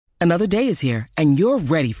Another day is here, and you're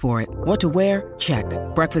ready for it. What to wear? Check.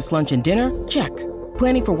 Breakfast, lunch, and dinner? Check.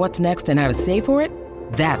 Planning for what's next and how to save for it?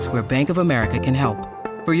 That's where Bank of America can help.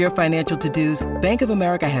 For your financial to-dos, Bank of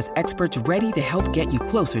America has experts ready to help get you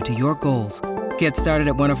closer to your goals. Get started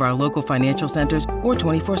at one of our local financial centers or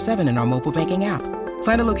 24/7 in our mobile banking app.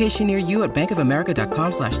 Find a location near you at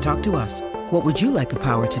bankofamerica.com/talktous. What would you like the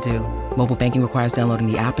power to do? Mobile banking requires downloading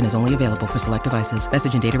the app and is only available for select devices.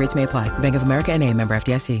 Message and data rates may apply. Bank of America NA, member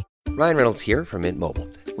FDIC. Ryan Reynolds here from Mint Mobile.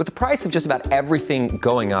 With the price of just about everything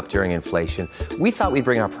going up during inflation, we thought we'd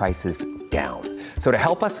bring our prices down. So to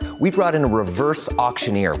help us, we brought in a reverse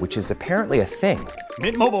auctioneer, which is apparently a thing.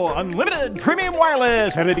 Mint Mobile Unlimited Premium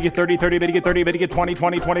Wireless. How to get 30, 30, bit to get 30, bit to get 20,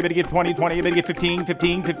 20, 20, bit to get 20, 20, bit to get 15,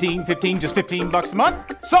 15, 15, 15, just $15 a month?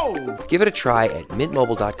 Sold! Give it a try at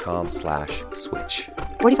mintmobile.com/switch.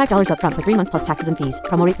 $45 up front for 3 months plus taxes and fees.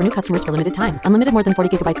 Promo rate for new customers for limited time. Unlimited more than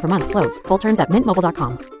 40 gigabytes per month. Slows full terms at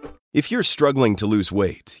mintmobile.com. If you're struggling to lose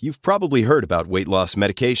weight, you've probably heard about weight loss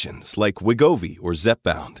medications like Wegovy or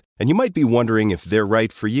Zepbound, and you might be wondering if they're right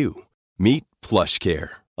for you. Meet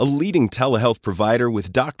PlushCare, a leading telehealth provider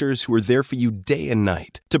with doctors who are there for you day and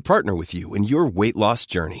night to partner with you in your weight loss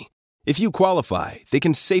journey. If you qualify, they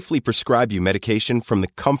can safely prescribe you medication from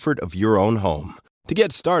the comfort of your own home. To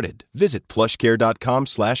get started, visit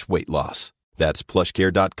plushcare.com/weight-loss. That's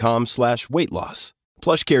plushcare.com/weight-loss.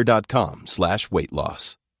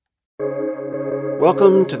 plushcare.com/weight-loss.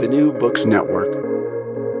 Welcome to the New Books Network.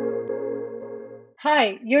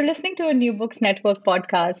 Hi, you're listening to a New Books Network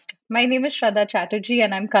podcast. My name is Shraddha Chatterjee,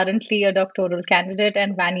 and I'm currently a doctoral candidate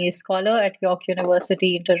and Vanier Scholar at York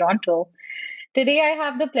University in Toronto. Today, I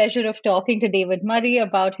have the pleasure of talking to David Murray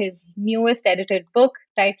about his newest edited book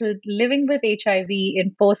titled Living with HIV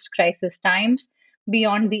in Post-Crisis Times,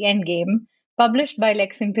 Beyond the Endgame, published by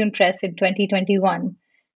Lexington Press in 2021.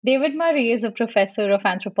 David Murray is a professor of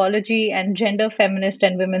anthropology and gender, feminist,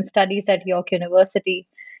 and women's studies at York University.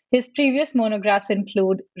 His previous monographs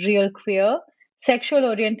include Real Queer, Sexual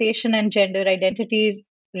Orientation and Gender Identity,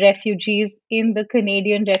 Refugees in the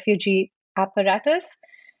Canadian Refugee Apparatus,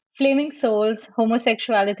 Flaming Souls,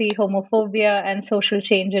 Homosexuality, Homophobia, and Social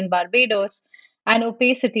Change in Barbados, and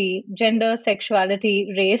Opacity, Gender,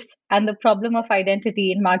 Sexuality, Race, and the Problem of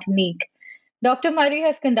Identity in Martinique. Dr. Murray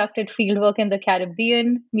has conducted fieldwork in the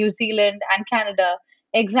Caribbean, New Zealand, and Canada,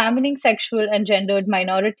 examining sexual and gendered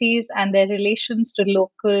minorities and their relations to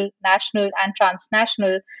local, national, and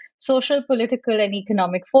transnational social, political, and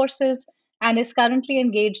economic forces, and is currently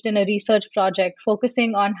engaged in a research project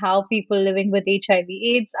focusing on how people living with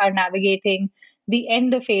HIV/AIDS are navigating the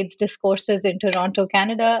end of AIDS discourses in Toronto,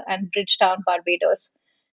 Canada, and Bridgetown, Barbados.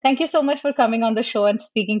 Thank you so much for coming on the show and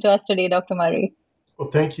speaking to us today, Dr. Murray. Well,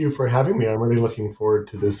 thank you for having me. I'm really looking forward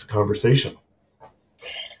to this conversation.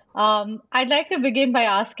 I'd like to begin by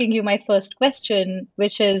asking you my first question,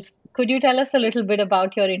 which is, could you tell us a little bit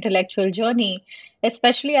about your intellectual journey,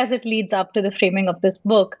 especially as it leads up to the framing of this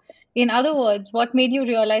book? In other words, what made you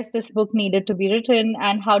realize this book needed to be written,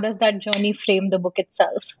 and how does that journey frame the book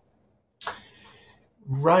itself?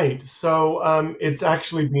 Right. So it's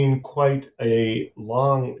actually been quite a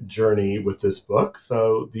long journey with this book.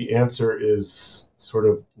 So the answer is sort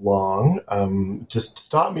of long. Just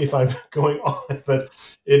stop me if I'm going on. But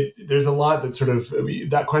there's a lot that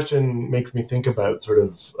that question makes me think about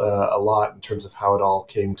a lot in terms of how it all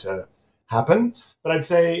came to happen. But I'd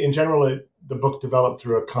say in general, the book developed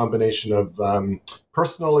through a combination of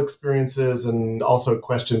personal experiences and also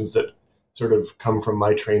questions that sort of come from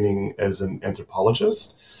my training as an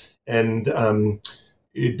anthropologist. And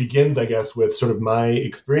it begins, I guess, with sort of my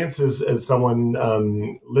experiences as someone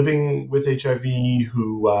living with HIV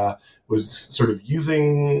who was sort of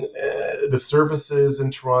using the services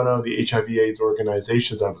in Toronto, the HIV/AIDS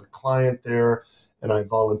organizations. I was a client there and I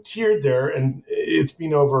volunteered there. And it's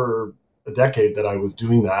been over a decade that I was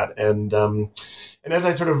doing that. And as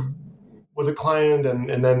I sort of was a client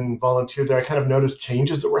and then volunteered there, I kind of noticed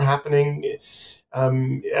changes that were happening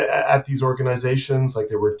at these organizations. Like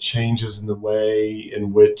there were changes in the way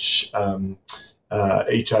in which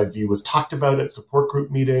HIV was talked about at support group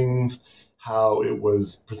meetings, how it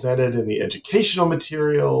was presented in the educational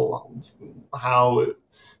material, how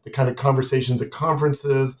the kind of conversations at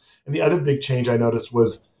conferences. And the other big change I noticed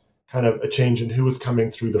was kind of a change in who was coming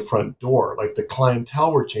through the front door. Like the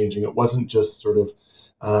clientele were changing. It wasn't just sort of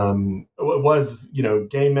it was,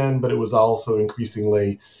 gay men, but it was also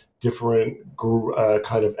increasingly different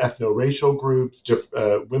kind of ethno-racial groups.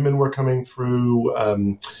 Women were coming through.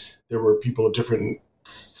 There were people of different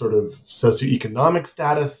sort of socioeconomic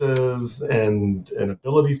statuses and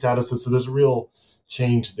ability statuses. So there's a real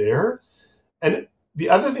change there. And the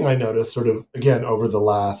other thing I noticed sort of, again, over the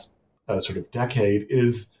last sort of decade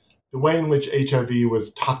is the way in which HIV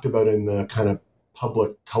was talked about in the kind of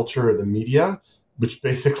public culture or the media, which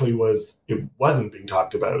basically it wasn't being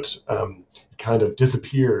talked about. It kind of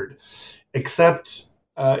disappeared, except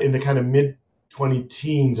in the kind of mid-20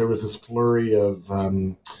 teens, there was this flurry of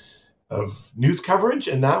news coverage,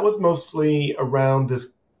 and that was mostly around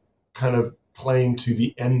this kind of claim to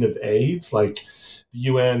the end of AIDS, like the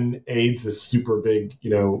UN AIDS, this super big,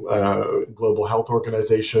 global health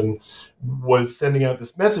organization, was sending out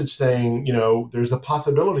this message saying, there's a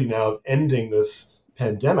possibility now of ending this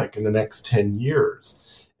pandemic in the next 10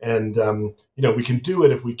 years. And, we can do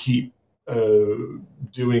it if we keep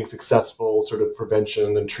doing successful sort of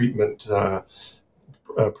prevention and treatment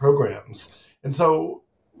programs. And so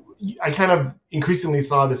I kind of increasingly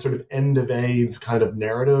saw this sort of end of AIDS kind of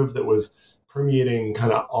narrative that was permeating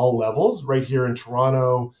kind of all levels. Right here in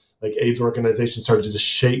Toronto, like AIDS organizations started to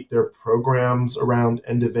shape their programs around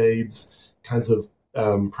end of AIDS kinds of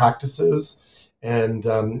practices. And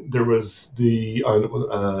there was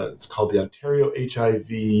it's called the Ontario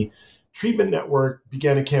HIV Treatment Network,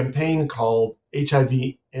 began a campaign called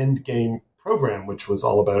HIV Endgame Program, which was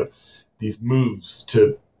all about these moves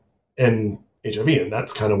to end HIV. And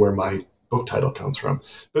that's kind of where my book title comes from.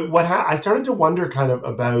 But I started to wonder kind of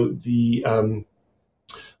about the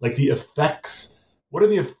the effects. What are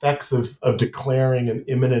the effects of declaring an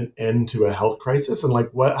imminent end to a health crisis, and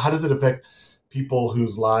how does it affect people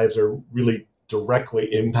whose lives are really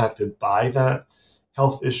directly impacted by that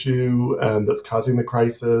health issue that's causing the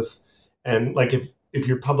crisis? And if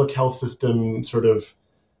your public health system sort of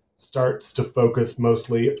starts to focus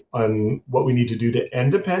mostly on what we need to do to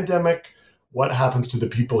end a pandemic, what happens to the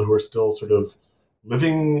people who are still sort of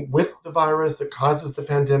living with the virus that causes the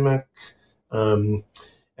pandemic? And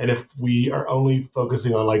if we are only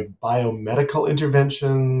focusing on biomedical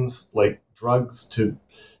interventions, like drugs to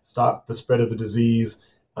stop the spread of the disease,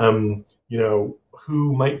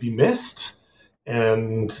 who might be missed?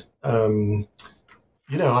 And,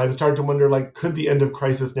 I started to wonder, could the end of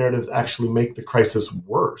crisis narratives actually make the crisis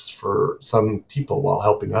worse for some people while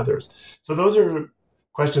helping others? So those are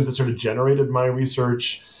questions that sort of generated my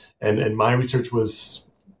research. And my research was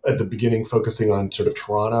at the beginning focusing on sort of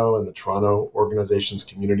Toronto and the Toronto organizations,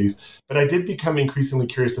 communities. But I did become increasingly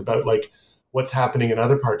curious about what's happening in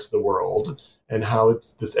other parts of the world and how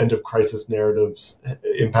it's this end of crisis narratives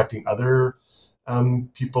impacting other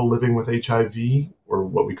people living with HIV, or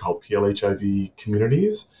what we call PLHIV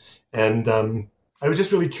communities. And I was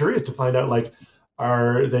just really curious to find out,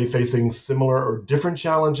 are they facing similar or different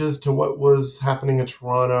challenges to what was happening in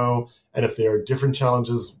Toronto? And if there are different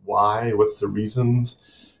challenges, why? What's the reasons?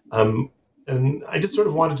 And I just sort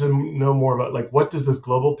of wanted to know more about what does this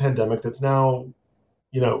global pandemic that's now,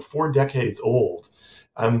 4 decades old,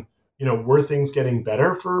 were things getting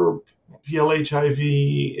better for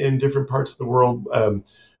PLHIV in different parts of the world?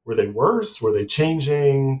 Were they worse? Were they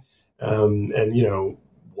changing? And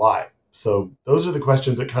why? So those are the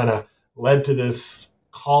questions that kind of led to this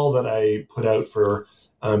call that I put out for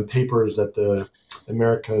papers at the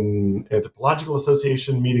American Anthropological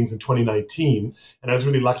Association meetings in 2019. And I was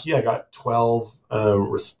really lucky. I got 12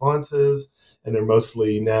 responses, and they're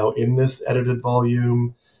mostly now in this edited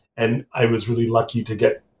volume. And I was really lucky to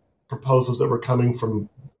get proposals that were coming from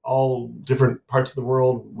all different parts of the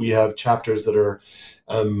world. We have chapters that are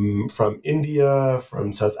from India,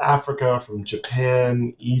 from South Africa, from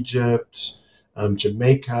Japan, Egypt,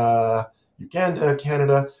 Jamaica, Uganda,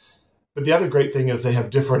 Canada. But the other great thing is they have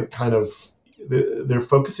different they're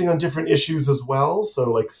focusing on different issues as well.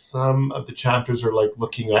 So some of the chapters are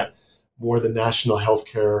looking at more the national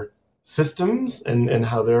healthcare systems and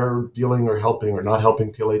how they're dealing or helping or not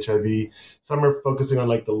helping PLHIV. Some are focusing on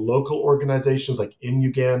the local organizations in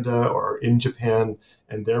Uganda or in Japan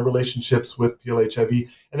and their relationships with PLHIV.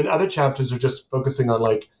 And then other chapters are just focusing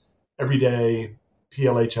on everyday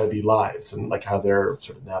PLHIV lives and how they're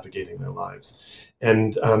sort of navigating their lives.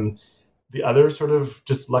 And the other sort of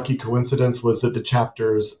just lucky coincidence was that the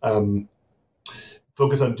chapters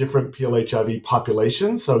focus on different PLHIV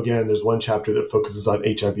populations. So again, there's one chapter that focuses on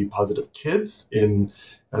HIV positive kids in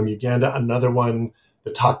Uganda, another one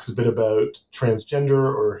that talks a bit about transgender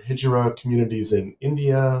or Hijra communities in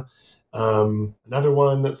India, another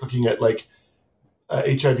one that's looking at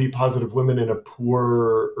HIV positive women in a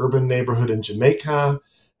poor urban neighborhood in Jamaica,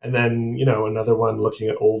 and then another one looking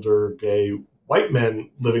at older gay white men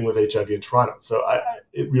living with HIV in Toronto. So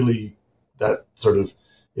that sort of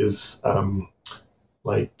is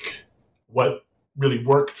what really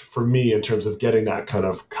worked for me in terms of getting that kind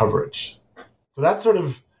of coverage. So that's sort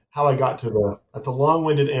of how I got to that's a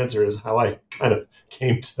long-winded answer, is how I kind of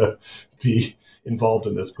came to be involved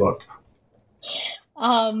in this book.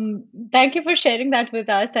 Thank you for sharing that with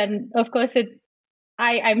us. And of course,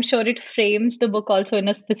 I'm sure it frames the book also in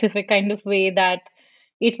a specific kind of way, that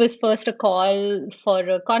it was first a call for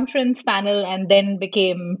a conference panel and then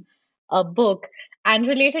became a book. And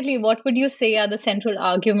relatedly, what would you say are the central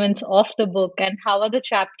arguments of the book, and how are the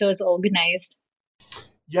chapters organized?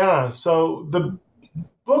 Yeah, so the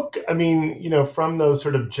book, I mean, from those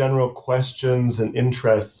sort of general questions and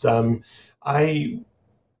interests, I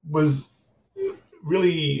was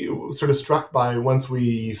really sort of struck by, once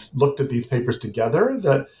we looked at these papers together,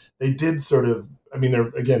 that they did sort of, I mean, they're,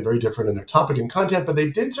 again, very different in their topic and content, but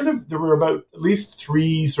they did sort of, there were about at least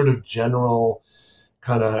three sort of general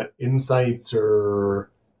kind of insights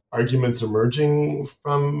or arguments emerging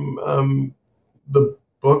from the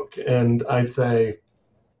book. And I'd say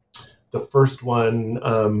the first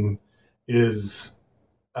one is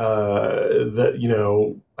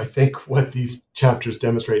that, I think what these chapters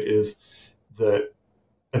demonstrate is that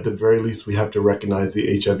at the very least we have to recognize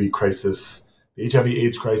the HIV crisis. The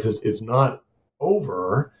HIV/AIDS crisis is not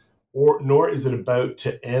over, nor is it about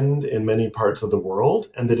to end in many parts of the world,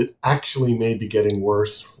 and that it actually may be getting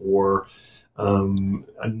worse for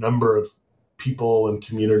a number of people and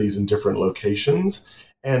communities in different locations.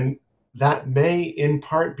 And that may in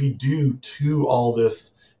part be due to all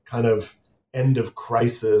this kind of end of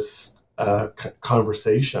crisis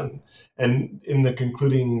conversation. And in the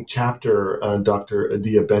concluding chapter, Dr.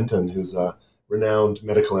 Adia Benton, who's a renowned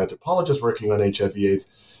medical anthropologist working on HIV/AIDS,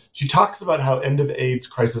 she talks about how end of AIDS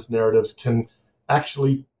crisis narratives can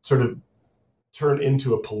actually sort of turn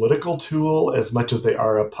into a political tool as much as they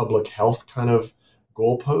are a public health kind of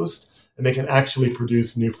goalpost, and they can actually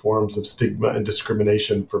produce new forms of stigma and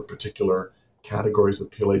discrimination for particular categories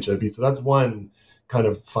of PLHIV. So that's one kind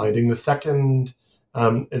of finding. The second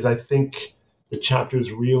is, I think the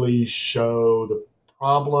chapters really show the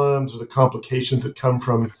problems or the complications that come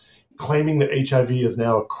from claiming that HIV is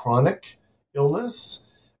now a chronic illness.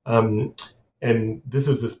 And this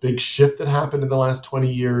is this big shift that happened in the last 20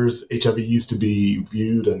 years. HIV used to be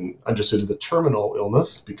viewed and understood as a terminal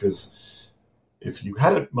illness, because if you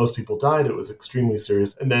had it, most people died. It was extremely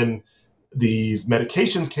serious. And then these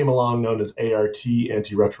medications came along, known as ART,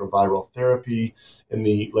 antiretroviral therapy, in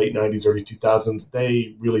the late 90s, early 2000s.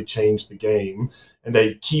 They really changed the game, and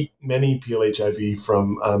they keep many PLHIV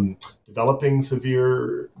from developing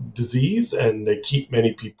severe disease, and they keep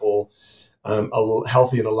many people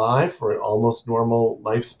healthy and alive for an almost normal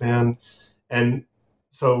lifespan. And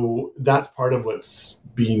so that's part of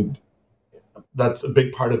that's a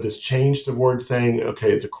big part of this change towards saying,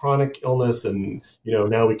 okay, it's a chronic illness, and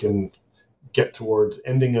now we can get towards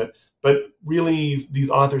ending it. But really, these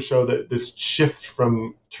authors show that this shift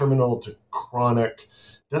from terminal to chronic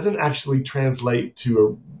doesn't actually translate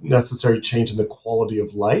to a necessary change in the quality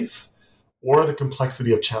of life or the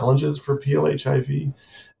complexity of challenges for PLHIV.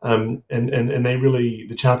 And they really,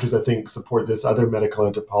 the chapters, I think, support this. Other medical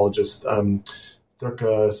anthropologist,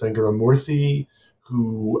 Durga Sangaramurthy,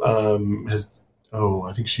 who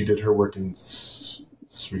I think she did her work in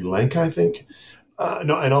Sri Lanka, I think.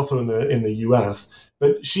 No, and also in the U.S.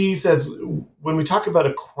 But she says, when we talk about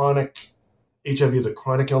HIV as a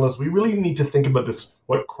chronic illness, we really need to think about this,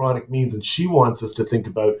 what chronic means. And she wants us to think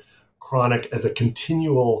about chronic as a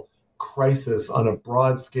continual crisis on a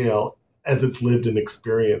broad scale, as it's lived and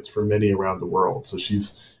experienced for many around the world. So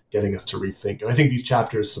she's getting us to rethink. And I think these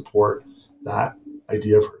chapters support that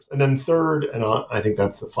idea of hers. And then third, and I think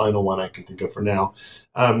that's the final one I can think of for now,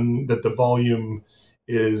 that the volume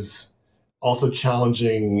is also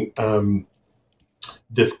challenging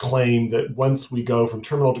this claim that once we go from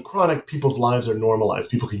terminal to chronic, people's lives are normalized.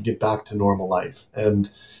 People can get back to normal life.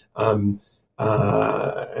 And the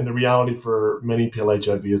reality for many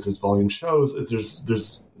PLHIV, as this volume shows, is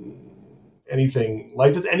there's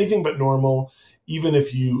life is anything but normal, even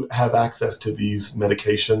if you have access to these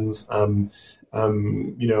medications.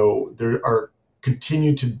 There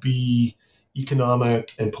continue to be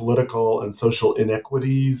economic and political and social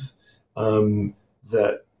inequities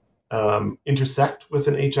that intersect with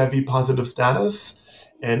an HIV positive status.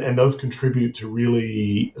 And those contribute to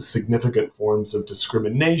really significant forms of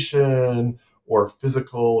discrimination or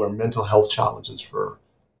physical or mental health challenges for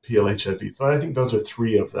PLHIV. So I think those are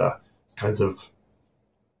three of the kinds of,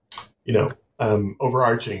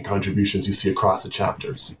 overarching contributions you see across the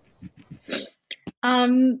chapters.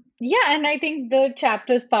 Yeah, and I think the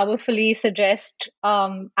chapters powerfully suggest,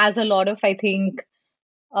 as a lot of, I think,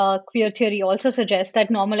 queer theory also suggests, that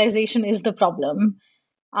normalization is the problem.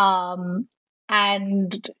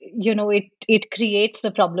 and it creates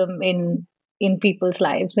the problem in people's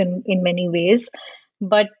lives in many ways.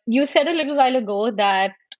 But you said a little while ago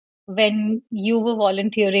that when you were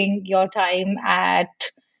volunteering your time at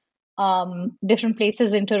different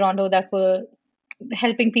places in Toronto that were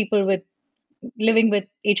helping people with living with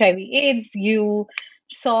HIV/AIDS, you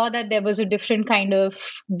saw that there was a different kind of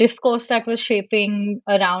discourse that was shaping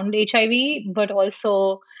around HIV, but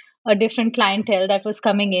also a different clientele that was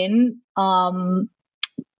coming in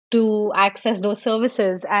to access those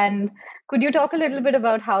services. And could you talk a little bit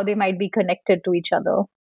about how they might be connected to each other?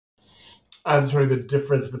 I'm sorry, the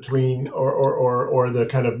difference between or the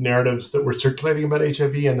kind of narratives that were circulating about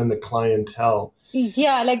HIV and then the clientele.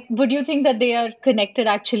 Yeah, like, would you think that they are connected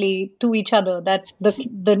actually to each other, that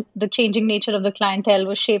the changing nature of the clientele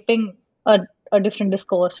was shaping a different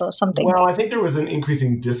discourse or something? Well, I think there was an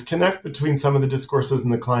increasing disconnect between some of the discourses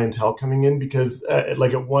and the clientele coming in because,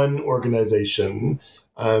 like at one organization,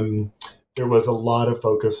 there was a lot of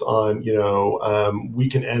focus on, we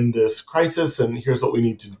can end this crisis and here's what we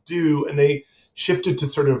need to do. And they shifted to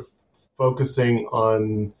sort of focusing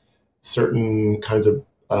on certain kinds of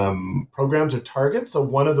programs or targets. So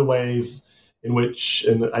one of the ways in which,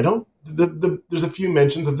 and there's a few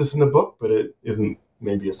mentions of this in the book, but it isn't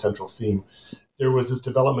maybe a central theme. There was this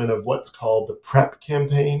development of what's called the PrEP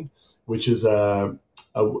campaign, which is a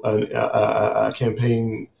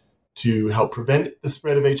campaign to help prevent the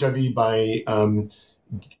spread of HIV by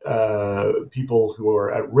people who are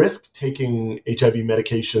at risk taking HIV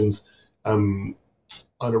medications on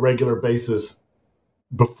a regular basis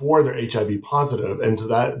before they're HIV positive. And so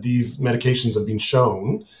that these medications have been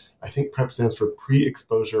shown, I think PrEP stands for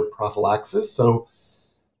pre-exposure prophylaxis. So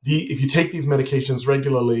if you take these medications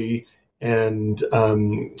regularly and,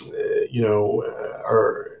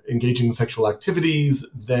 are engaging in sexual activities,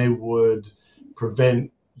 they would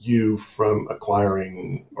prevent you from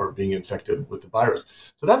acquiring or being infected with the virus.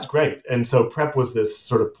 So that's great. And so PrEP was this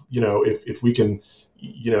sort of, if we can,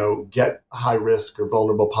 get high risk or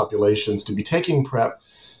vulnerable populations to be taking PrEP.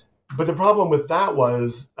 But the problem with that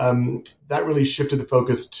was that really shifted the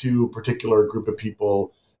focus to a particular group of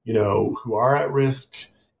people, who are at risk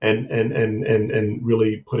and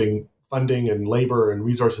really putting funding and labor and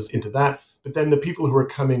resources into that. But then the people who are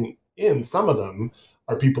coming in, some of them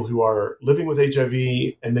are people who are living with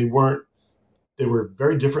HIV, and they were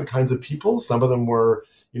very different kinds of people. Some of them were,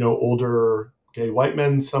 older gay white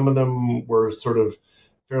men. Some of them were sort of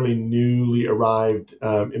fairly newly arrived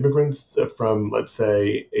immigrants from, let's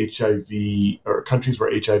say, HIV or countries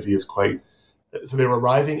where HIV is quite. So they were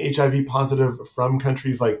arriving HIV positive from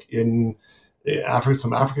countries like in Africa,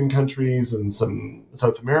 some African countries and some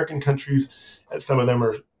South American countries. Some of them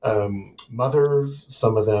are mothers.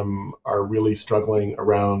 Some of them are really struggling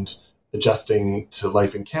around adjusting to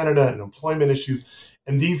life in Canada and employment issues.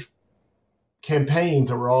 And these campaigns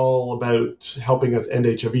that were all about helping us end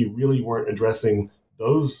HIV really weren't addressing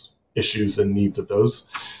those issues and needs of those.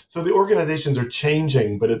 So the organizations are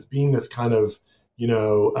changing, but it's been this kind of,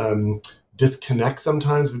 disconnect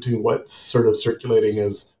sometimes between what's sort of circulating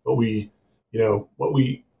as what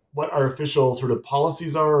our official sort of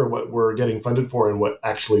policies are or what we're getting funded for and what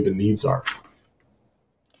actually the needs are.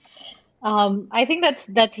 I think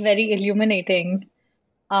that's very illuminating,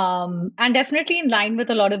 and definitely in line with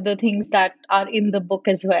a lot of the things that are in the book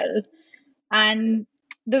as well. And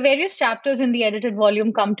the various chapters in the edited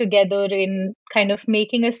volume come together in kind of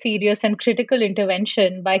making a serious and critical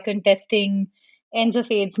intervention by contesting ends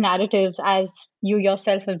of AIDS narratives, as you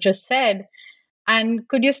yourself have just said. And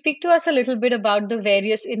could you speak to us a little bit about the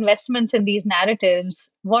various investments in these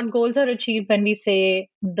narratives? What goals are achieved when we say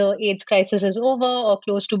the AIDS crisis is over or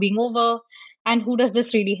close to being over? And who does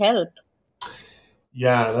this really help?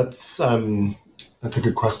 Yeah, that's a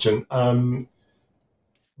good question.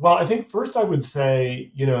 Well, I think first I would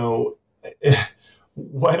say,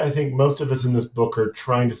 what I think most of us in this book are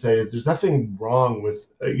trying to say is there's nothing wrong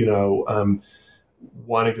with,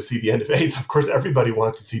 wanting to see the end of AIDS. Of course, everybody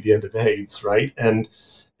wants to see the end of AIDS, right? And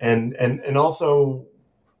also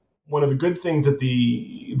one of the good things that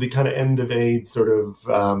the kind of end of AIDS sort of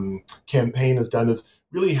campaign has done is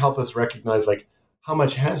really help us recognize like how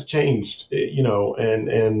much has changed,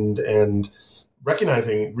 and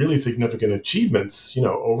recognizing really significant achievements,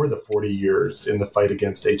 over the 40 years in the fight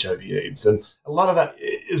against HIV/AIDS. And a lot of that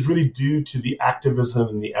is really due to the activism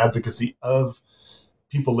and the advocacy of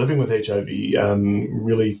people living with HIV,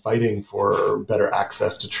 really fighting for better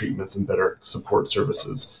access to treatments and better support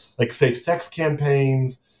services, like safe sex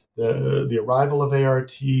campaigns, the arrival of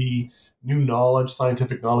ART, new knowledge,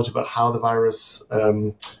 scientific knowledge about how the virus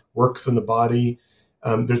works in the body.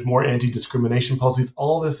 There's more anti-discrimination policies.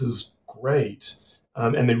 All this is great.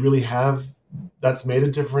 And they really have, that's made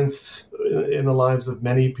a difference in the lives of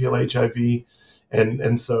many PL-HIV.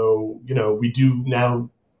 And so, we do now,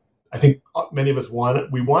 I think many of us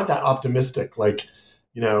want that optimistic, like,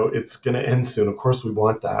 it's going to end soon. Of course we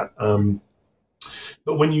want that.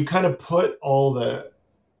 But when you kind of put all the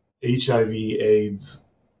HIV AIDS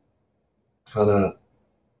kind of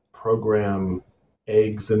program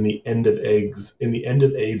eggs in the end of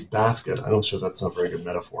AIDS basket. I'm not sure that's not a very good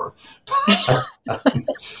metaphor. But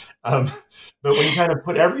when you kind of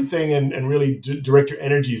put everything and really direct your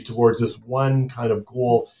energies towards this one kind of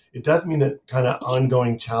goal, it does mean that kind of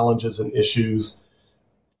ongoing challenges and issues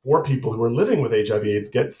for people who are living with HIV AIDS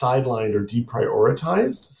get sidelined or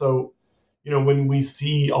deprioritized. So, when we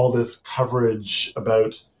see all this coverage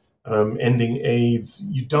about ending AIDS,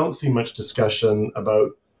 you don't see much discussion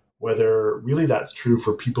about whether really that's true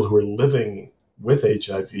for people who are living with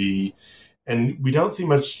HIV. And we don't see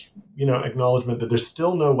much, acknowledgement that there's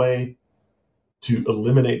still no way to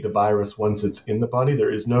eliminate the virus once it's in the body.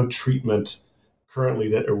 There is no treatment currently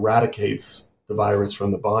that eradicates the virus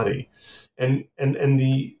from the body.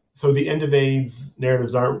 So the end of AIDS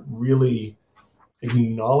narratives aren't really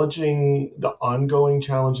acknowledging the ongoing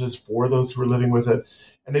challenges for those who are living with it.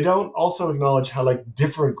 And they don't also acknowledge how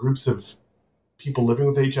different groups of people living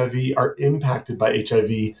with HIV are impacted by HIV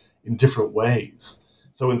in different ways.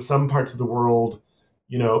 So in some parts of the world,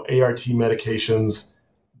 ART medications,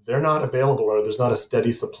 they're not available or there's not a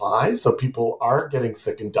steady supply. So people are getting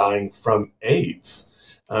sick and dying from AIDS.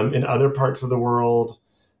 In other parts of the world,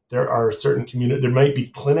 there are certain there might be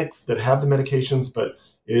clinics that have the medications, but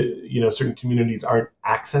certain communities aren't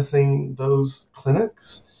accessing those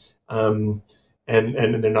clinics. And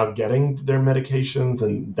they're not getting their medications.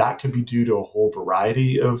 And that could be due to a whole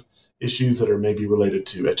variety of issues that are maybe related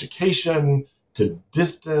to education, to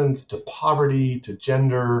distance, to poverty, to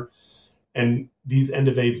gender. And these end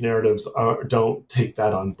of AIDS narratives don't take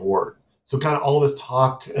that on board. So kind of all this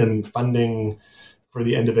talk and funding for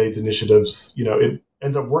the end of AIDS initiatives, it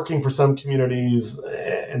ends up working for some communities,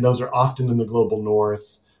 and those are often in the global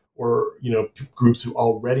north, or groups who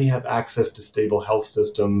already have access to stable health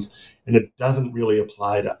systems, and it doesn't really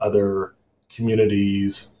apply to other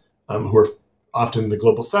communities who are often in the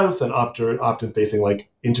global south and often facing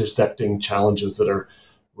intersecting challenges that are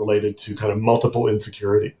related to kind of multiple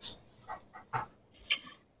insecurities.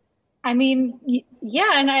 I mean,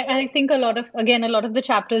 yeah, and I think a lot of the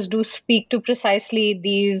chapters do speak to precisely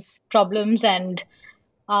these problems and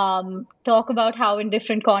talk about how in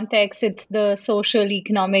different contexts it's the social,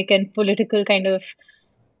 economic, and political kind of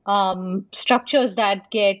structures that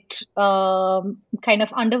get kind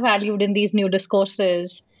of undervalued in these new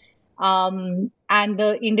discourses. And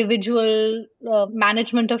the individual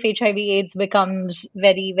management of HIV/AIDS becomes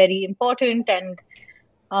very, very important. And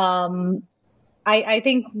I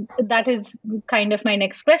think that is kind of my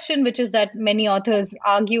next question, which is that many authors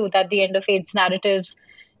argue that the end of AIDS narratives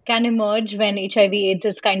can emerge when HIV/AIDS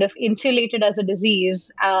is kind of insulated as a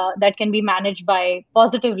disease that can be managed by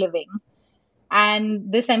positive living.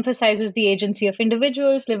 And this emphasizes the agency of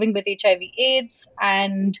individuals living with HIV/AIDS.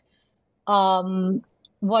 And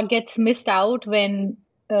what gets missed out when,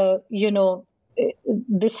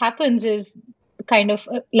 this happens is kind of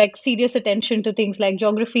serious attention to things like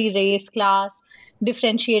geography, race, class,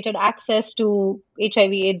 differentiated access to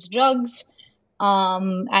HIV/AIDS drugs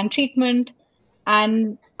and treatment.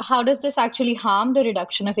 And how does this actually harm the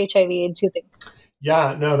reduction of HIV/AIDS, you think?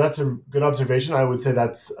 Yeah, no, that's a good observation. I would say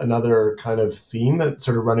that's another kind of theme that's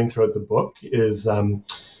sort of running throughout the book is,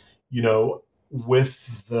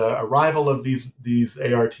 with the arrival of these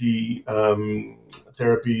ART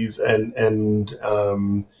therapies and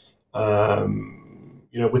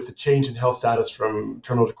with the change in health status from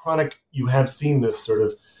terminal to chronic, you have seen this sort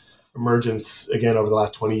of emergence again over the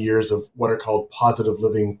last 20 years of what are called positive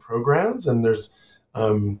living programs. And there's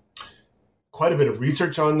quite a bit of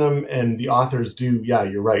research on them. And the authors do, yeah,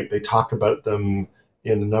 you're right. They talk about them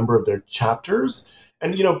in a number of their chapters.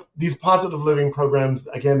 And, these positive living programs,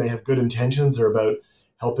 again, they have good intentions. They're about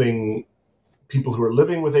helping people who are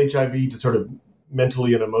living with HIV to sort of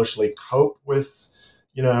mentally and emotionally cope with,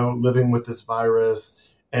 living with this virus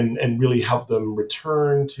and really help them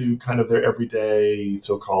return to kind of their everyday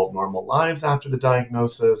so-called normal lives after the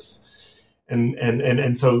diagnosis.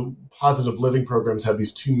 And so positive living programs have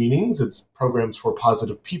these two meanings. It's programs for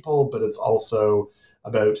positive people, but it's also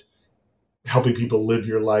about helping people live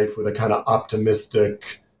your life with a kind of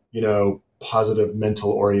optimistic, positive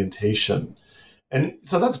mental orientation. And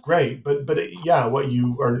so that's great. But yeah, what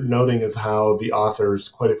you are noting is how the authors,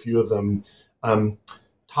 quite a few of them,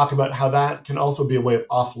 talk about how that can also be a way of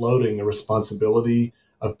offloading the responsibility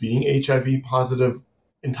of being HIV positive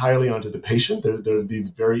entirely onto the patient. There are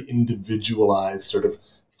these very individualized sort of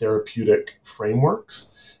therapeutic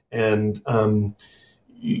frameworks. And, one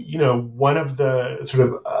of the sort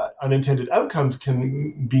of unintended outcomes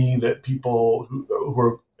can be that people who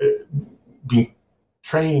are being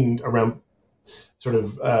trained around sort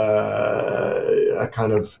of a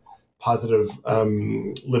kind of positive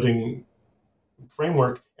living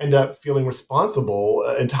framework end up feeling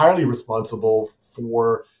entirely responsible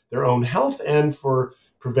for their own health and for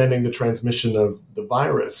preventing the transmission of the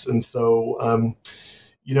virus. And so,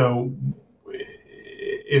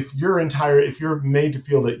 if you're made to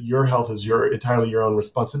feel that your health is entirely your own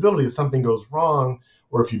responsibility, if something goes wrong,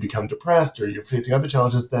 or if you become depressed or you're facing other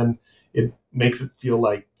challenges, then it makes it feel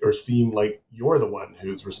like or seem like you're the one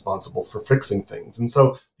who's responsible for fixing things. And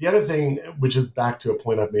so the other thing, which is back to a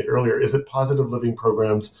point I've made earlier, is that positive living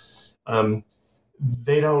programs,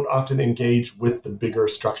 they don't often engage with the bigger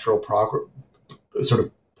structural problems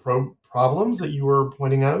that you were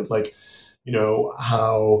pointing out, like,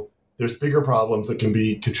 how there's bigger problems that can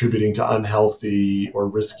be contributing to unhealthy or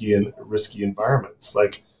risky environments.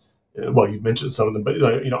 Like, well, you've mentioned some of them, but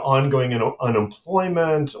ongoing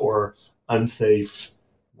unemployment or unsafe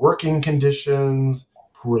working conditions,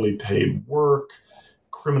 poorly paid work,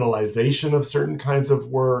 criminalization of certain kinds of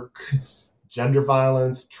work, gender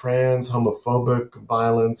violence, trans, homophobic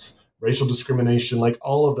violence, racial discrimination. Like,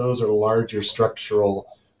 all of those are larger structural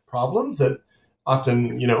problems that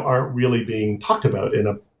often, aren't really being talked about in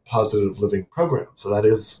a positive living program. So that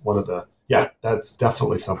is that's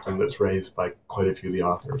definitely something that's raised by quite a few of the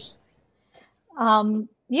authors.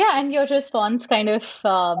 And your response kind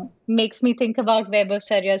of makes me think about Vaibhav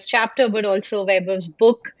chapter, but also Vaibhav's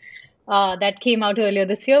book that came out earlier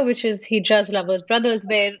this year, which is Hijra's Lovers Brothers,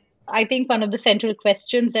 where I think one of the central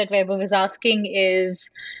questions that Vaibhav is asking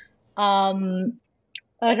is around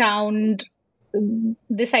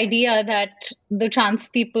this idea that the trans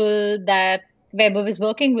people that Vaibhav is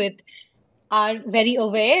working with are very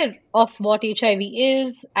aware of what HIV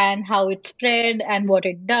is and how it's spread and what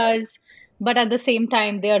it does, but at the same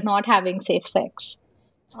time, they are not having safe sex.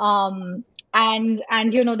 And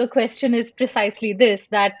the question is precisely this,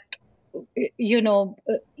 that,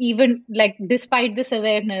 even like despite this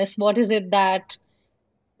awareness, what is it that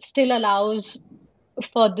still allows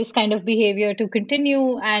for this kind of behavior to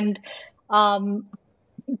continue? And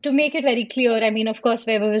to make it very clear, I mean, of course,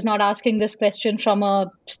 Vaibhav is not asking this question from a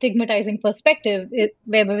stigmatizing perspective.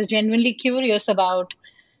 Vaibhav is genuinely curious about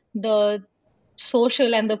the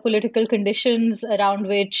social and the political conditions around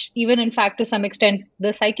which, even in fact, to some extent,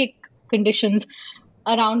 the psychic conditions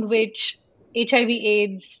around which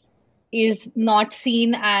HIV/AIDS is not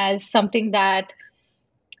seen as something that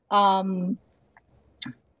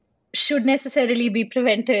should necessarily be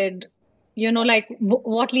prevented.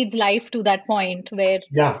 What leads life to that point where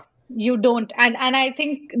you don't. And I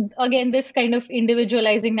think, again, this kind of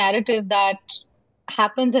individualizing narrative that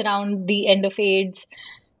happens around the end of AIDS,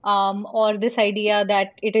 or this idea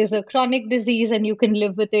that it is a chronic disease and you can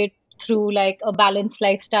live with it through like a balanced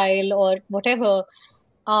lifestyle or whatever,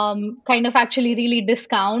 kind of actually really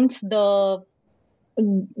discounts the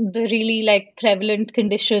really like prevalent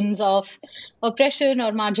conditions of oppression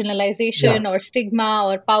or marginalization or stigma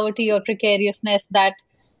or poverty or precariousness that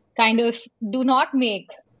kind of do not make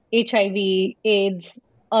HIV/AIDS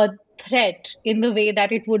a threat in the way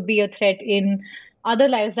that it would be a threat in other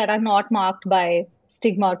lives that are not marked by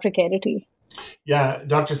stigma or precarity. Yeah,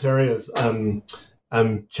 Dr. Saria's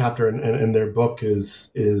chapter in their book is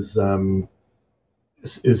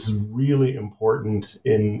really important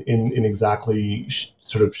in exactly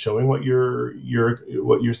sort of showing what you're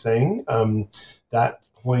saying. That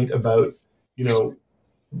point about,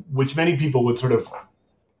 which many people would sort of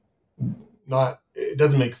not, it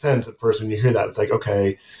doesn't make sense at first when you hear that. It's like,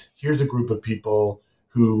 okay, here's a group of people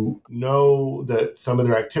who know that some of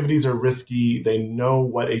their activities are risky. They know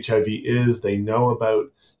what HIV is. They know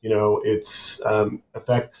about, its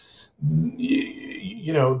effect.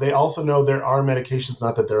 They also know there are medications,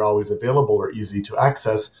 not that they're always available or easy to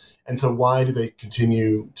access. And so why do they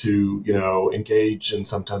continue to, engage in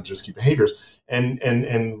sometimes risky behaviors? And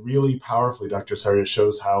really powerfully, Dr. Saria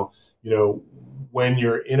shows how, when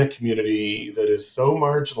you're in a community that is so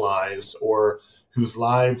marginalized or whose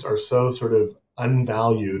lives are so sort of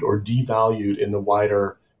unvalued or devalued in the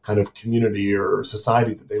wider kind of community or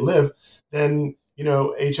society that they live, then,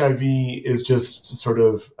 HIV is just sort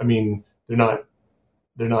of, I mean, they're not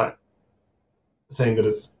saying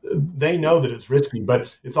that they know that it's risky,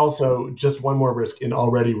 but it's also just one more risk in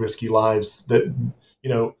already risky lives that,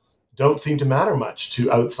 don't seem to matter much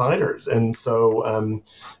to outsiders. And so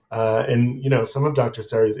And some of Dr.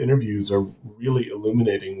 Saria's interviews are really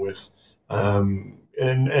illuminating with and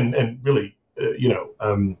really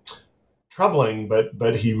troubling, but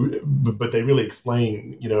they really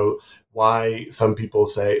explain why some people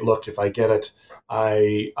say, look, if I get it,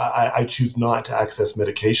 I choose not to access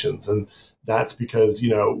medications, and that's because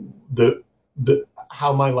the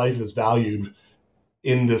how my life is valued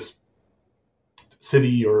in this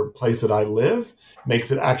city or place that I live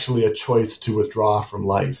makes it actually a choice to withdraw from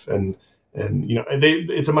life. And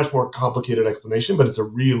it's a much more complicated explanation, but it's a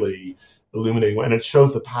really illuminating one. And it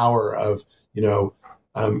shows the power of,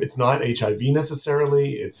 it's not HIV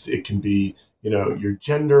necessarily. It can be, your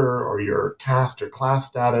gender or your caste or class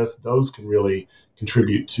status. Those can really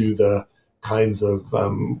contribute to the kinds of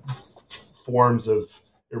forms of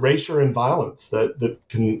erasure and violence that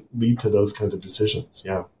can lead to those kinds of decisions.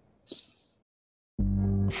 Yeah.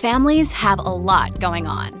 Families have a lot going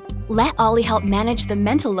on. Let Ollie help manage the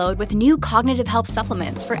mental load with new cognitive help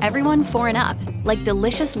supplements for everyone 4 and up, like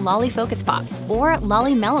delicious Lolly Focus Pops or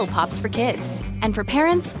Lolly Mellow Pops for kids. And for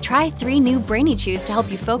parents, try 3 new Brainy Chews to help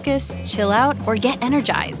you focus, chill out, or get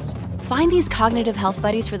energized. Find these cognitive health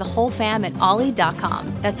buddies for the whole fam at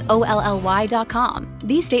ollie.com. That's OLLY.com.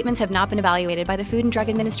 These statements have not been evaluated by the Food and Drug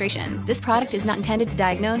Administration. This product is not intended to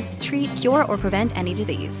diagnose, treat, cure, or prevent any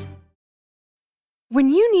disease. When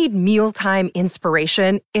you need mealtime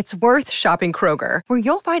inspiration, it's worth shopping Kroger, where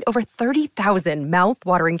you'll find over 30,000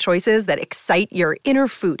 mouth-watering choices that excite your inner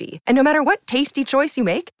foodie. And no matter what tasty choice you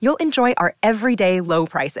make, you'll enjoy our everyday low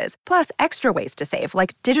prices, plus extra ways to save,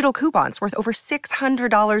 like digital coupons worth over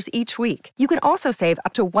 $600 each week. You can also save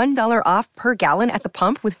up to $1 off per gallon at the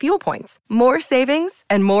pump with fuel points. More savings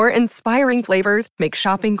and more inspiring flavors make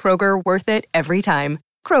shopping Kroger worth it every time.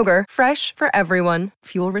 Kroger, fresh for everyone.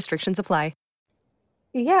 Fuel restrictions apply.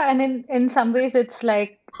 Yeah, and in some ways, it's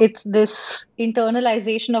like it's this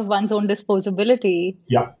internalization of one's own disposability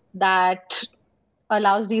that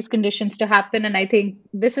allows these conditions to happen. And I think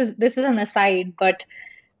this is an aside, but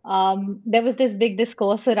there was this big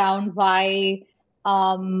discourse around why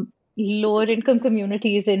lower income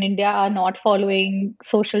communities in India are not following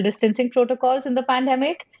social distancing protocols in the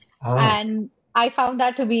pandemic. And I found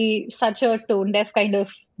that to be such a tone deaf kind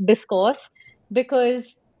of discourse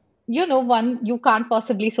because one, you can't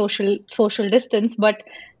possibly social distance, but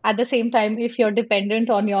at the same time, if you're dependent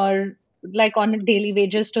on on daily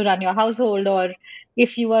wages to run your household, or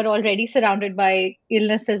if you are already surrounded by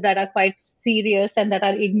illnesses that are quite serious and that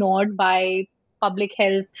are ignored by public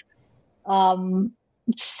health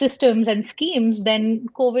systems and schemes, then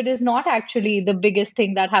COVID is not actually the biggest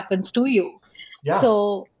thing that happens to you. Yeah.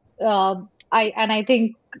 So I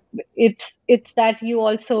think it's that you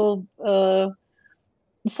also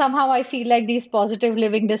somehow I feel like these positive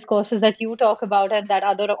living discourses that you talk about and that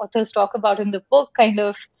other authors talk about in the book kind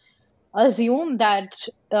of assume that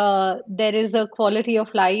there is a quality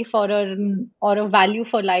of life or a value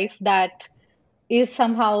for life that is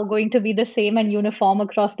somehow going to be the same and uniform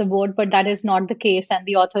across the board, but that is not the case. And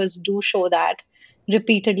the authors do show that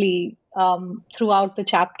repeatedly throughout the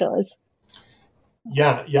chapters.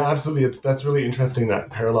 Yeah, absolutely. That's really interesting,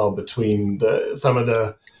 that parallel between some of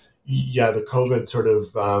the COVID sort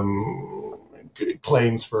of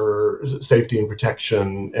claims for safety and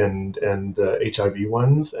protection and the HIV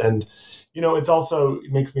ones. And, it's also,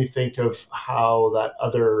 it makes me think of how that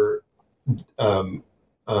other kind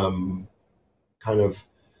of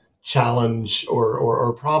challenge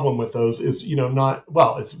or problem with those is,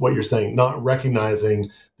 it's what you're saying, not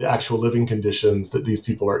recognizing the actual living conditions that these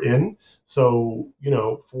people are in. So,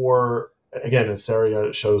 again, as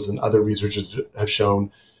Saria shows and other researchers have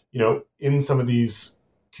shown, in some of these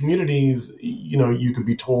communities, you could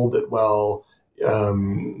be told that,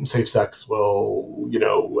 safe sex will,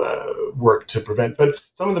 work to prevent, but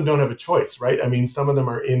some of them don't have a choice, right? I mean, some of them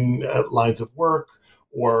are in lines of work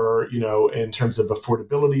or, in terms of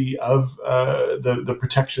affordability of the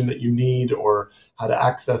protection that you need or how to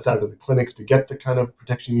access out of the clinics to get the kind of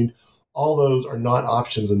protection you need. All those are not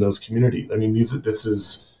options in those communities. I mean, this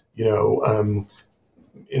is,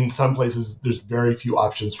 in some places, there's very few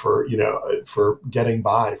options for getting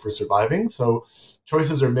by, for surviving. So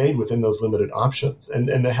choices are made within those limited options. And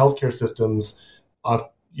the healthcare systems,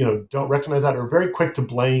 don't recognize that, or are very quick to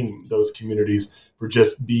blame those communities for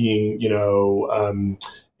just being,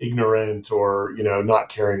 ignorant or, not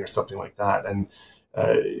caring or something like that. And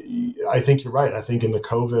I think you're right. I think in the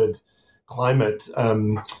COVID climate,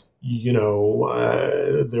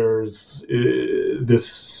 there's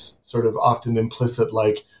this sort of often implicit,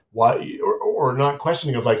 why, or not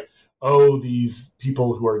questioning of these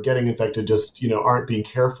people who are getting infected just, aren't being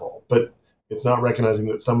careful, but it's not recognizing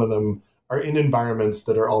that some of them are in environments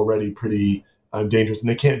that are already pretty dangerous, and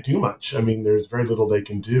they can't do much. I mean, there's very little they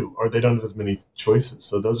can do, or they don't have as many choices.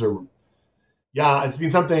 So those are, it's been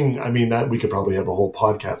something, I mean, that we could probably have a whole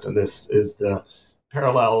podcast on this, is the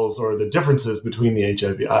parallels or the differences between the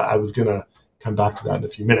HIV. I was going to come back to that in a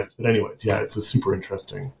few minutes. But anyways, it's a super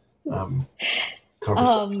interesting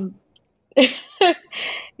conversation.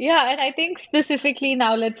 Yeah, and I think specifically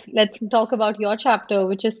now let's talk about your chapter,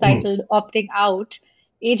 which is titled Opting Out,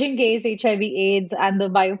 Aging Gays, HIV/AIDS, and the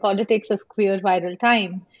Biopolitics of Queer Viral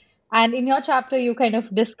Time. And in your chapter, you kind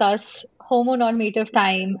of discuss homonormative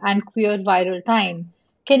time and queer viral time.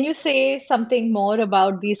 Can you say something more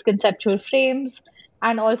about these conceptual frames,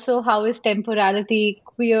 and also how is temporality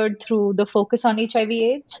queered through the focus on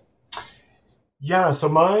HIV/AIDS? Yeah, so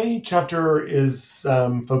my chapter is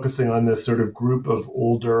focusing on this sort of group of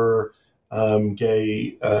older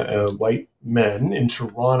gay white men in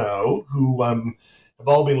Toronto who have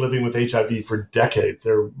all been living with HIV for decades.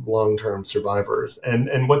 They're long-term survivors.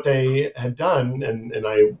 And what they had done, and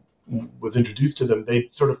I was introduced to them, they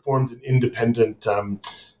sort of formed an independent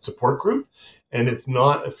support group. And it's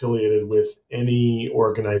not affiliated with any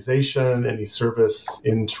organization, any service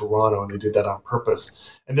in Toronto, and they did that on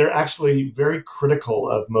purpose. And they're actually very critical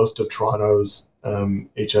of most of Toronto's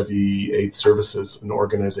HIV/AIDS services and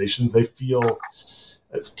organizations. They feel,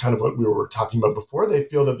 it's kind of what we were talking about before, they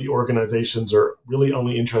feel that the organizations are really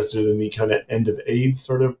only interested in the kind of end of AIDS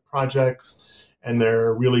sort of projects, and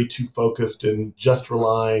they're really too focused in just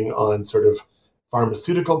relying on sort of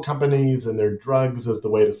pharmaceutical companies and their drugs as the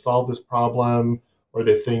way to solve this problem, or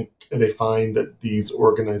they find that these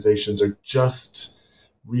organizations are just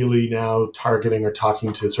really now targeting or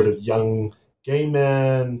talking to sort of young gay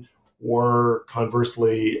men, or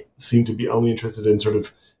conversely seem to be only interested in sort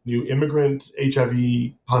of new immigrant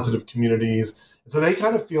HIV positive communities. And so they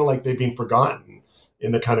kind of feel like they've been forgotten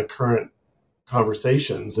in the kind of current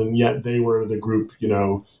conversations, and yet they were the group,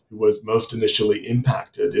 who was most initially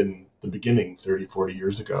impacted in the beginning 30, 40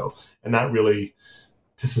 years ago. And that really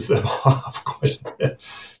pisses them off quite a bit.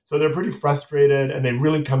 So they're pretty frustrated, and they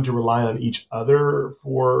really come to rely on each other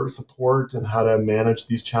for support and how to manage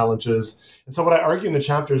these challenges. And so what I argue in the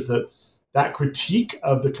chapter is that critique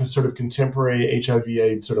of the sort of contemporary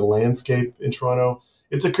HIV/AIDS sort of landscape in Toronto,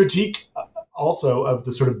 it's a critique also of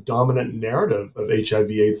the sort of dominant narrative of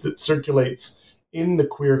HIV/AIDS that circulates in the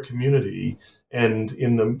queer community and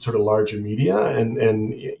in the sort of larger media. And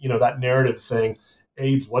that narrative saying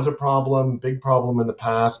AIDS was a problem, big problem in the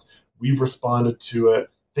past. We've responded to it.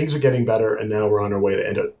 Things are getting better, and now we're on our way to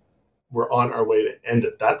end it. We're on our way to end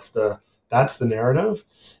it. That's the narrative.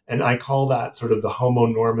 And I call that sort of the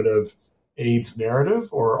homonormative AIDS narrative,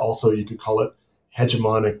 or also you could call it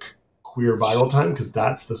hegemonic queer viral time, because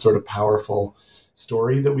that's the sort of powerful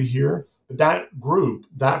story that we hear. But that group,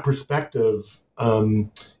 that perspective,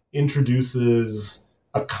 introduces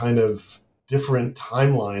a kind of different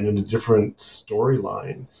timeline and a different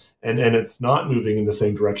storyline. And it's not moving in the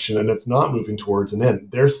same direction, and it's not moving towards an end.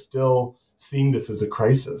 They're still seeing this as a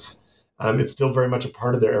crisis. It's still very much a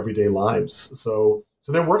part of their everyday lives. So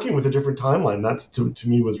they're working with a different timeline. That's, to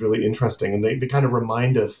me, was really interesting. And they kind of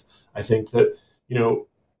remind us, I think, that,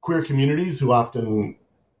 queer communities who often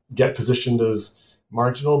get positioned as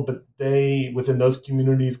marginal, but they, within those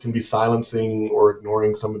communities, can be silencing or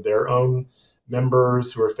ignoring some of their own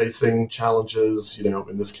members who are facing challenges,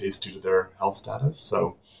 in this case, due to their health status.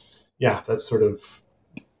 So, yeah, that's sort of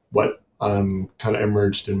what kind of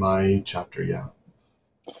emerged in my chapter, yeah.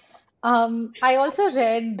 I also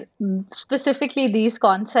read specifically these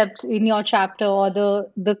concepts in your chapter, or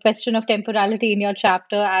the question of temporality in your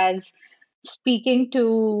chapter, as speaking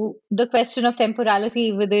to the question of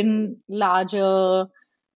temporality within larger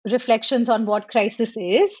reflections on what crisis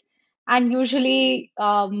is. And usually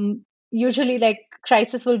like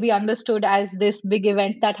crisis will be understood as this big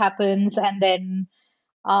event that happens, and then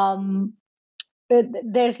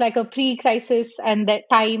there's like a pre-crisis and that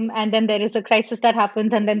time, and then there is a crisis that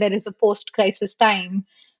happens, and then there is a post-crisis time.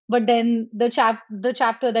 But then the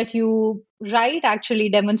chapter that you write actually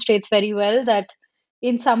demonstrates very well that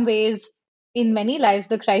in some ways, in many lives,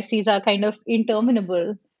 the crises are kind of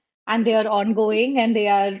interminable, and they are ongoing, and they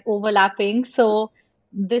are overlapping. So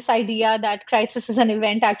this idea that crisis is an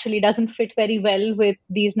event actually doesn't fit very well with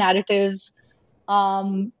these narratives,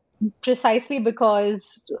 precisely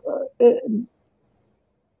because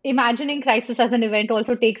imagining crisis as an event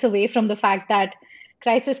also takes away from the fact that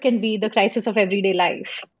crisis can be the crisis of everyday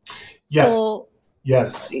life. Yes. So,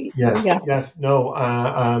 yes. No,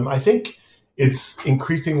 I think it's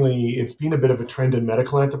been a bit of a trend in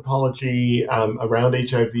medical anthropology around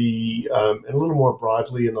HIV, and a little more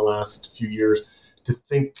broadly in the last few years, to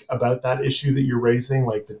think about that issue that you're raising,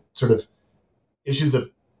 like the sort of issues of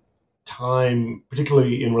time,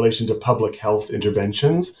 particularly in relation to public health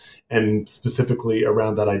interventions, and specifically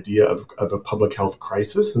around that idea of a public health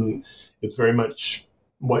crisis. And it's very much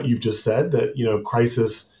what you've just said, that,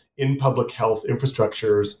 crisis in public health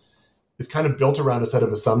infrastructures is kind of built around a set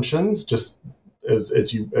of assumptions, just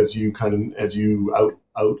as you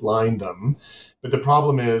outline them. But the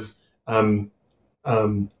problem is,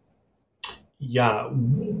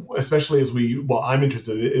 especially I'm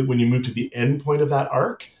interested in when you move to the end point of that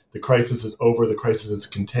arc, the crisis is over, the crisis is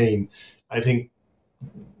contained. I think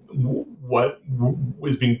what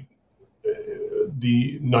is being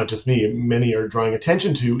not just me, many are drawing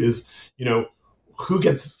attention to is, who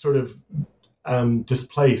gets sort of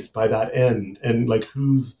displaced by that end, and like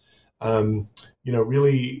who's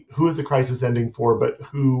really who is the crisis ending for, but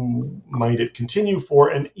who might it continue for?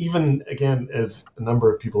 And even again, as a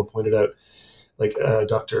number of people have pointed out, like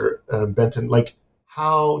Dr. Benton, like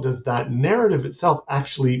how does that narrative itself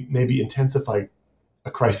actually maybe intensify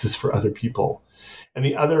a crisis for other people? And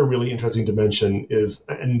the other really interesting dimension is,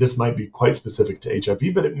 and this might be quite specific to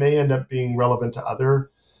HIV, but it may end up being relevant to other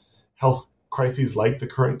health crises like the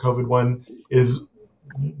current COVID one, is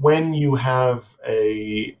when you have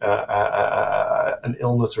an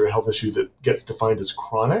illness or a health issue that gets defined as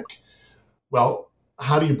chronic, well,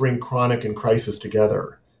 how do you bring chronic and crisis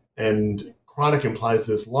together? And chronic implies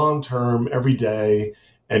this long-term, every day,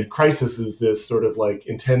 and crisis is this sort of like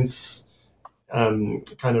intense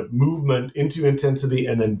kind of movement into intensity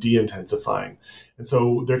and then de-intensifying. And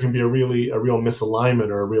so there can be a real misalignment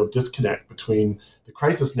or a real disconnect between the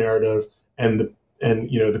crisis narrative and the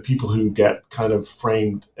people who get kind of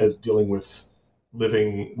framed as dealing with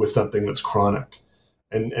living with something that's chronic.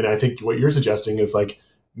 And I think what you're suggesting is like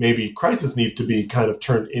maybe crisis needs to be kind of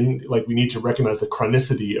turned in, like we need to recognize the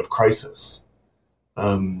chronicity of crisis.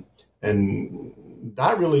 And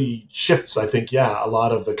that really shifts, I think, a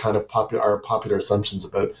lot of the kind of popular assumptions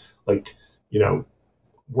about like,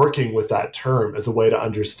 working with that term as a way to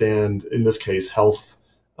understand, in this case, health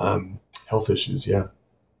issues. Yeah.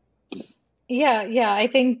 I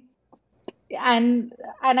think, and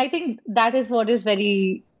I think that is what is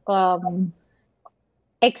very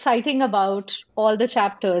exciting about all the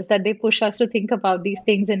chapters, that they push us to think about these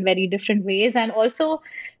things in very different ways, and also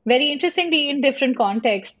very interestingly in different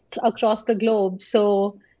contexts across the globe.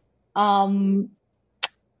 So I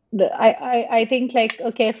think like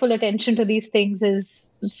a careful attention to these things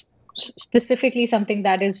is specifically something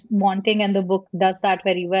that is wanting, and the book does that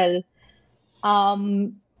very well.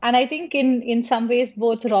 And I think in some ways,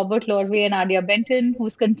 both Robert Lorway and Adia Benton,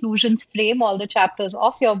 whose conclusions frame all the chapters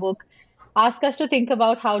of your book, ask us to think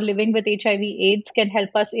about how living with HIV/AIDS can help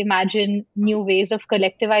us imagine new ways of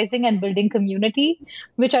collectivizing and building community,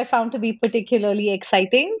 which I found to be particularly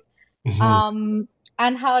exciting. Mm-hmm.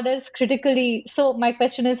 And so my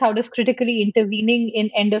question is, how does critically intervening in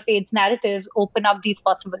end of AIDS narratives open up these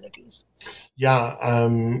possibilities?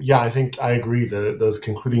 I think I agree that those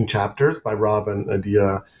concluding chapters by Rob and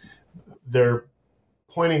Adia, they're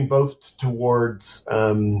pointing both towards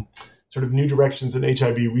sort of new directions in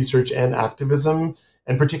HIV research and activism,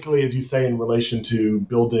 and particularly, as you say, in relation to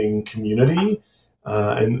building community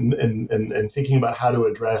and thinking about how to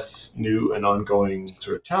address new and ongoing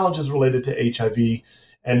sort of challenges related to HIV.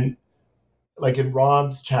 And like in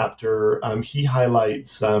Rob's chapter, he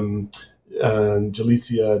highlights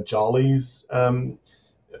Jalicia Jolly's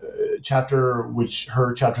chapter,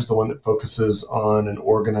 her chapter is the one that focuses on an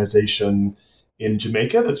organization in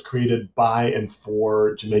Jamaica that's created by and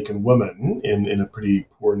for Jamaican women in a pretty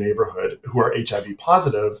poor neighborhood who are HIV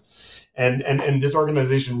positive. And this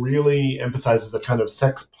organization really emphasizes the kind of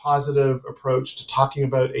sex positive approach to talking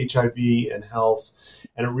about HIV and health.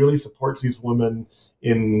 And it really supports these women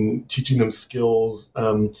in teaching them skills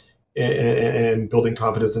and building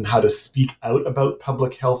confidence in how to speak out about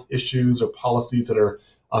public health issues or policies that are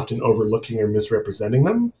often overlooking or misrepresenting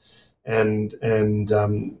them. And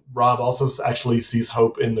Rob also actually sees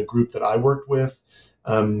hope in the group that I worked with,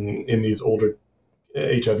 in these older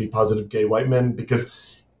HIV positive gay white men, because,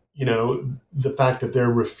 the fact that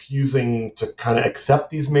they're refusing to kind of accept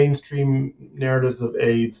these mainstream narratives of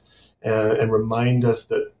AIDS and remind us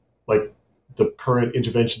that like the current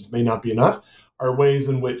interventions may not be enough are ways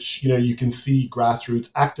in which, you can see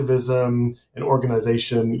grassroots activism and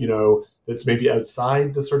organization, that's maybe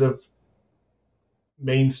outside the sort of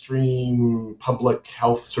mainstream public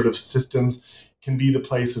health sort of systems can be the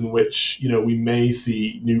place in which, we may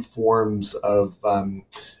see new forms of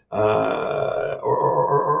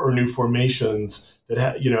or new formations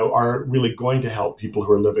that are really going to help people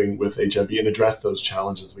who are living with HIV and address those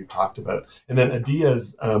challenges we've talked about. And then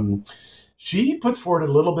Adia's, she puts forward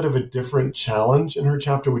a little bit of a different challenge in her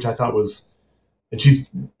chapter, which I thought was, and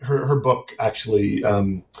her book actually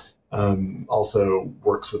also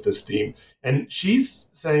works with this theme. And she's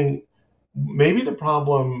saying maybe the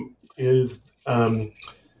problem is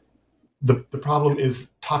the problem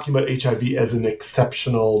is talking about HIV as an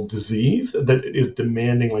exceptional disease that is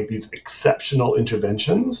demanding like these exceptional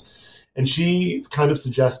interventions. And she's kind of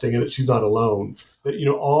suggesting, and she's not alone, that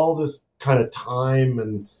all this kind of time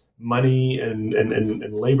and money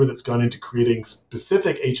and labor that's gone into creating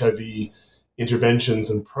specific HIV interventions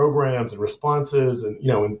and programs and responses, and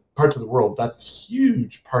in parts of the world, that's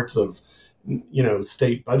huge parts of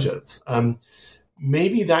state budgets.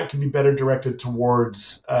 Maybe that could be better directed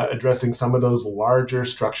towards addressing some of those larger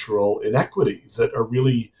structural inequities that are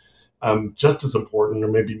really just as important, or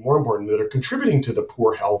maybe more important, that are contributing to the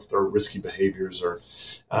poor health or risky behaviors, or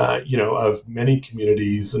of many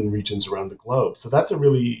communities and regions around the globe. So that's a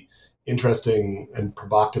really interesting and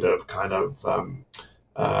provocative kind of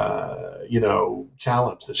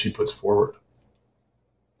challenge that she puts forward.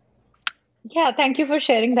 Yeah, thank you for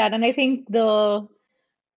sharing that. And I think the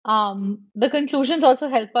conclusions also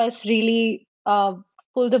help us really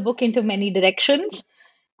pull the book into many directions,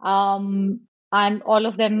 and all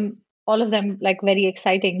of them like very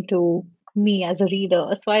exciting to me as a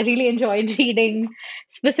reader. So I really enjoyed reading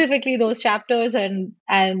specifically those chapters and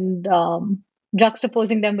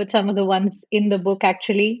juxtaposing them with some of the ones in the book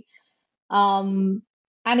actually.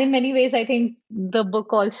 And in many ways, I think the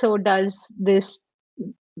book also does this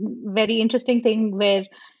very interesting thing where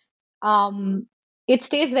it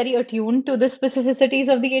stays very attuned to the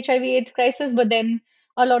specificities of the HIV/AIDS crisis, but then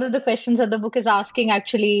a lot of the questions that the book is asking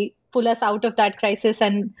actually pull us out of that crisis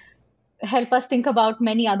and help us think about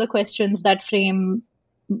many other questions that frame,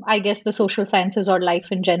 I guess, the social sciences or life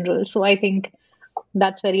in general. So I think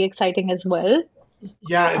that's very exciting as well.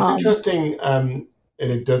 Yeah, it's interesting. And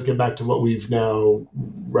it does get back to what we've now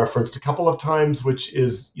referenced a couple of times, which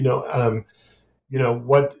is,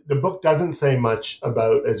 what the book doesn't say much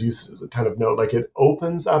about, as you kind of note, like it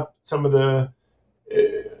opens up some of the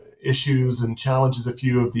issues and challenges a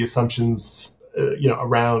few of the assumptions,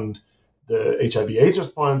 around the HIV/AIDS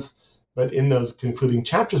response. But in those concluding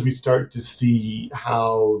chapters, we start to see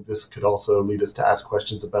how this could also lead us to ask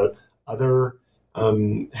questions about other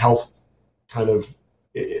health kind of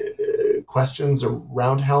questions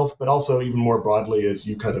around health, but also even more broadly, as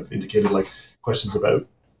you kind of indicated, like questions about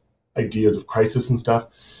ideas of crisis and stuff.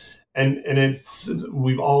 And it's,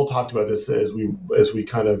 we've all talked about this as we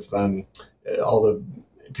kind of all the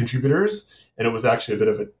contributors, and it was actually a bit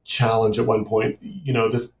of a challenge at one point.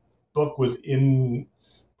 This book was in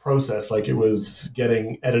process, like it was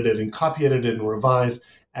getting edited and copy edited and revised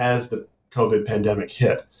as the COVID pandemic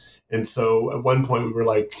hit. And so at one point we were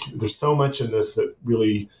like, there's so much in this that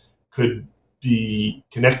really could be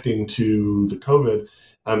connecting to the COVID,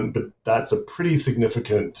 but that's a pretty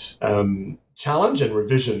significant challenge and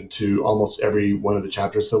revision to almost every one of the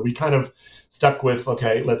chapters. So we kind of stuck with,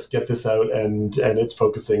 okay, let's get this out, and it's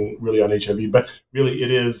focusing really on HIV, but really it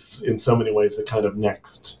is in so many ways the kind of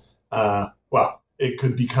next, it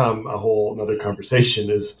could become a whole another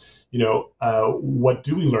conversation is, what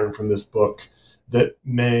do we learn from this book that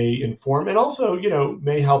may inform and also,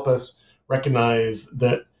 may help us recognize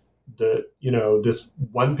that this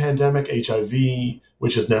one pandemic, HIV,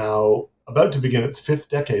 which is now about to begin its fifth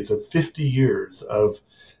decade, so 50 years of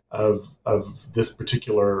this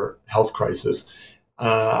particular health crisis.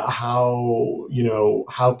 How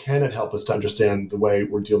can it help us to understand the way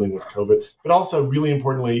we're dealing with COVID? But also, really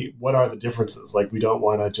importantly, what are the differences? Like, we don't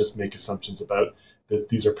want to just make assumptions about this.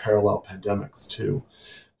 These are parallel pandemics too.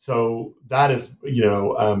 So that is,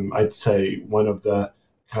 I'd say one of the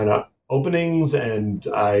kind of openings, and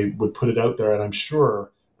I would put it out there, and I'm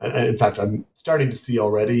sure, and in fact, I'm starting to see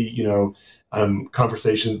already,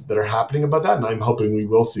 conversations that are happening about that, and I'm hoping we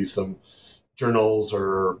will see some journals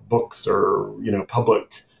or books or,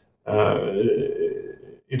 public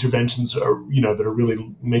interventions, or, that are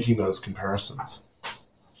really making those comparisons.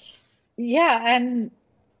 Yeah, and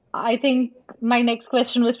I think my next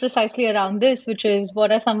question was precisely around this, which is,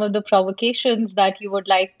 what are some of the provocations that you would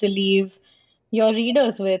like to leave your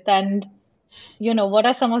readers with? And, what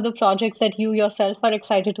are some of the projects that you yourself are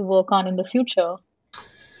excited to work on in the future?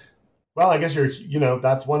 Well, I guess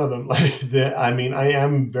that's one of them. I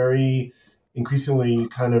am very increasingly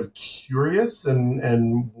kind of curious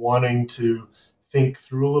and wanting to think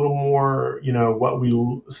through a little more, what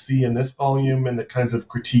we see in this volume and the kinds of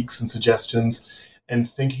critiques and suggestions, and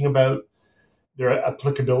thinking about their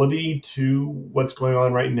applicability to what's going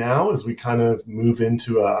on right now as we kind of move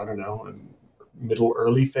into a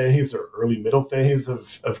early phase or early middle phase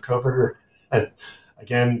of COVID. And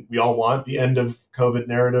again, we all want the end of COVID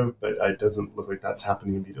narrative, but it doesn't look like that's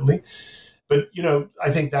happening immediately. But, I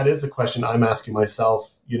think that is the question I'm asking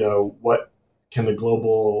myself, what can the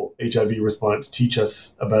global HIV response teach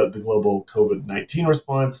us about the global COVID-19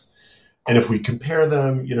 response? And if we compare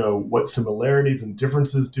them, what similarities and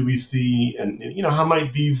differences do we see? And how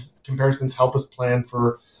might these comparisons help us plan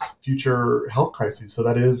for future health crises? So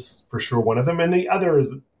that is for sure one of them. And the other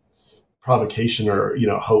is provocation or,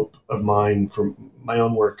 hope of mine from my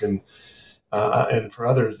own work and for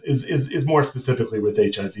others is more specifically with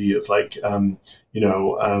HIV. It's like,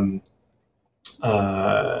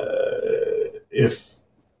 if,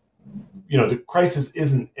 the crisis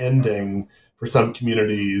isn't ending for some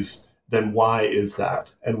communities, then why is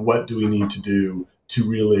that? And what do we need to do to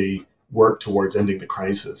really work towards ending the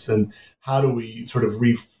crisis? And how do we sort of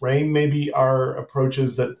reframe maybe our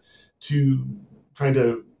approaches to trying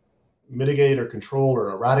to mitigate or control or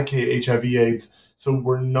eradicate HIV/AIDS, so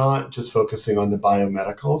we're not just focusing on the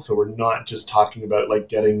biomedical, so we're not just talking about like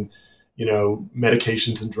getting,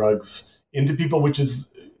 medications and drugs into people, which is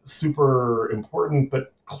super important,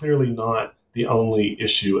 but clearly not the only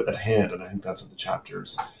issue at hand. And I think that's what the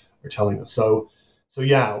chapters are telling us. So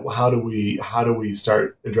yeah, how do we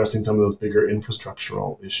start addressing some of those bigger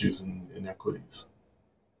infrastructural issues and inequities?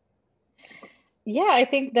 Yeah, I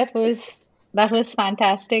think that was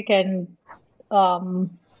fantastic, and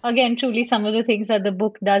again, truly some of the things that the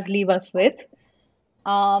book does leave us with.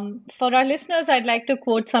 For our listeners, I'd like to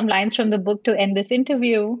quote some lines from the book to end this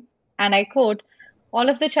interview, and I quote, "All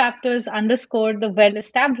of the chapters underscore the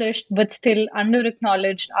well-established but still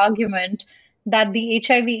under-acknowledged argument that the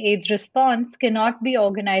HIV/AIDS response cannot be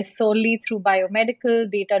organized solely through biomedical,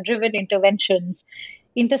 data-driven interventions.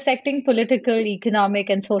 Intersecting political, economic,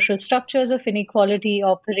 and social structures of inequality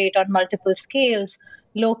operate on multiple scales,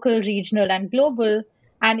 local, regional, and global,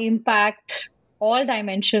 and impact all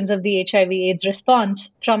dimensions of the HIV/AIDS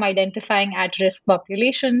response, from identifying at-risk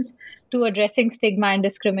populations to addressing stigma and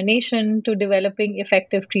discrimination to developing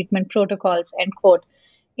effective treatment protocols," end quote.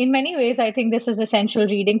 In many ways, I think this is essential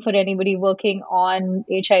reading for anybody working on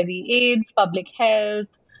HIV/AIDS, public health,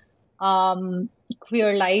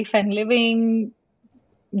 queer life and living,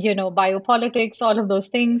 biopolitics, all of those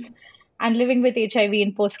things. And Living with HIV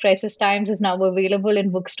in Post-Crisis Times is now available in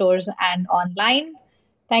bookstores and online.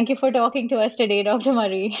 Thank you for talking to us today, Dr.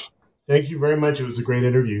 Murray. Thank you very much. It was a great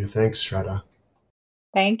interview. Thanks, Shraddha.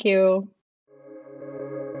 Thank you.